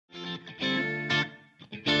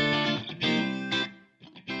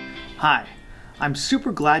Hi, I'm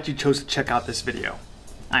super glad you chose to check out this video.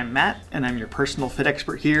 I'm Matt, and I'm your personal fit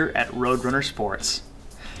expert here at Roadrunner Sports.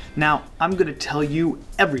 Now, I'm going to tell you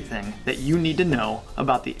everything that you need to know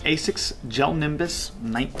about the ASICS GEL-Nimbus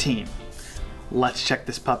 19. Let's check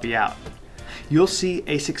this puppy out. You'll see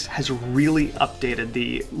ASICS has really updated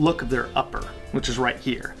the look of their upper, which is right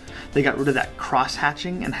here. They got rid of that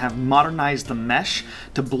cross-hatching and have modernized the mesh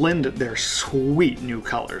to blend their sweet new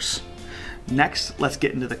colors. Next, let's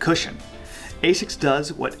get into the cushion. ASICS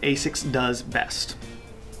does what ASICS does best.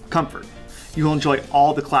 Comfort. You'll enjoy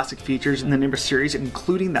all the classic features in the Nimbus series,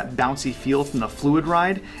 including that bouncy feel from the fluid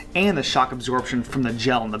ride and the shock absorption from the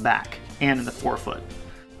gel in the back and in the forefoot.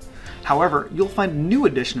 However, you'll find a new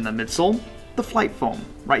addition in the midsole, the flight foam,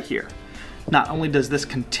 right here. Not only does this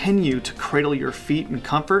continue to cradle your feet in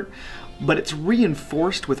comfort, but it's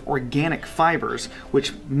reinforced with organic fibers,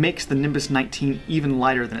 which makes the Nimbus 19 even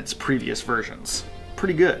lighter than its previous versions.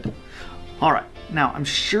 Pretty good. Alright, now I'm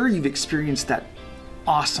sure you've experienced that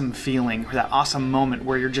awesome feeling, or that awesome moment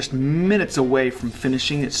where you're just minutes away from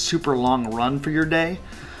finishing a super long run for your day,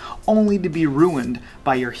 only to be ruined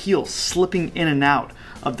by your heel slipping in and out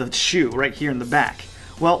of the shoe right here in the back.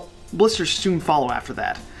 Well, blisters soon follow after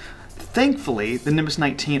that. Thankfully, the Nimbus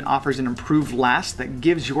 19 offers an improved last that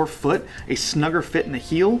gives your foot a snugger fit in the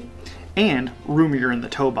heel and roomier in the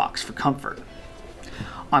toe box for comfort.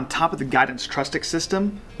 On top of the guidance trustic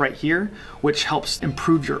system right here, which helps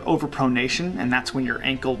improve your overpronation, and that's when your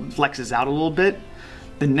ankle flexes out a little bit,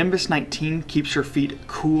 the Nimbus 19 keeps your feet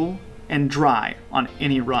cool and dry on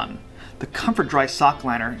any run. The Comfort Dry sock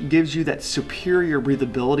liner gives you that superior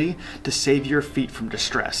breathability to save your feet from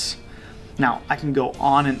distress. Now, I can go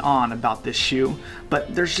on and on about this shoe,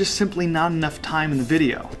 but there's just simply not enough time in the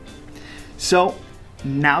video. So,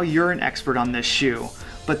 now you're an expert on this shoe,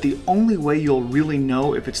 but the only way you'll really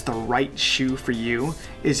know if it's the right shoe for you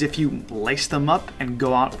is if you lace them up and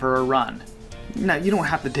go out for a run. Now, you don't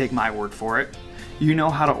have to take my word for it. You know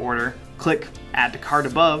how to order. Click Add to Cart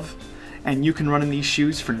above, and you can run in these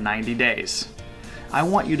shoes for 90 days. I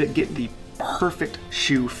want you to get the perfect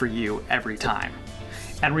shoe for you every time.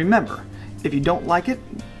 And remember, if you don't like it,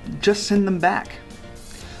 just send them back.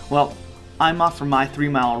 Well, I'm off for my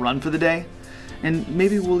 3-mile run for the day, and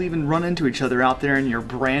maybe we'll even run into each other out there in your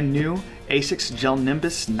brand new ASICS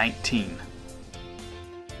GEL-Nimbus 19.